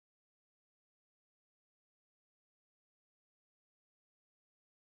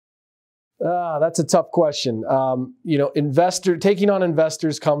That's a tough question. Taking on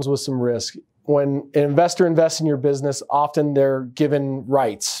investors comes with some risk. When an investor invests in your business, often they're given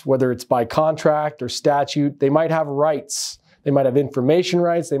rights, whether it's by contract or statute. They might have rights. They might have information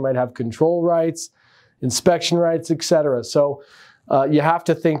rights. They might have control rights, inspection rights, etc. So you have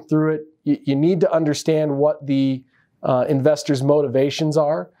to think through it. You need to understand what the investor's motivations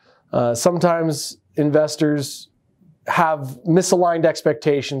are. Sometimes investors have misaligned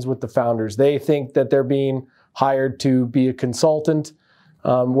expectations with the founders. They think that they're being hired to be a consultant,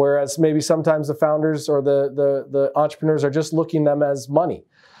 whereas maybe sometimes the founders or the entrepreneurs are just looking at them as money.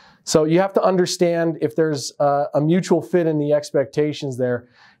 So you have to understand if there's a mutual fit in the expectations there.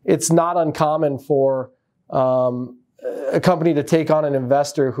 It's not uncommon for a company to take on an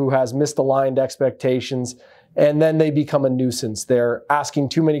investor who has misaligned expectations, and then they become a nuisance. They're asking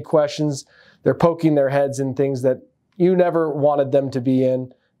too many questions. They're poking their heads in things that you never wanted them to be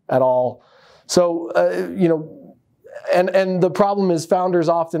in at all. So, and the problem is founders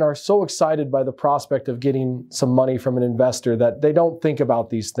often are so excited by the prospect of getting some money from an investor that they don't think about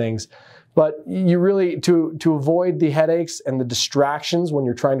these things. But you really, to avoid the headaches and the distractions when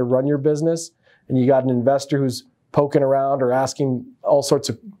you're trying to run your business, and you got an investor who's poking around or asking all sorts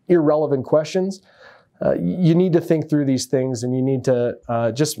of irrelevant questions, you need to think through these things, and you need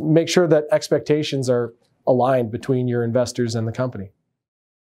to just make sure that expectations are aligned between your investors and the company.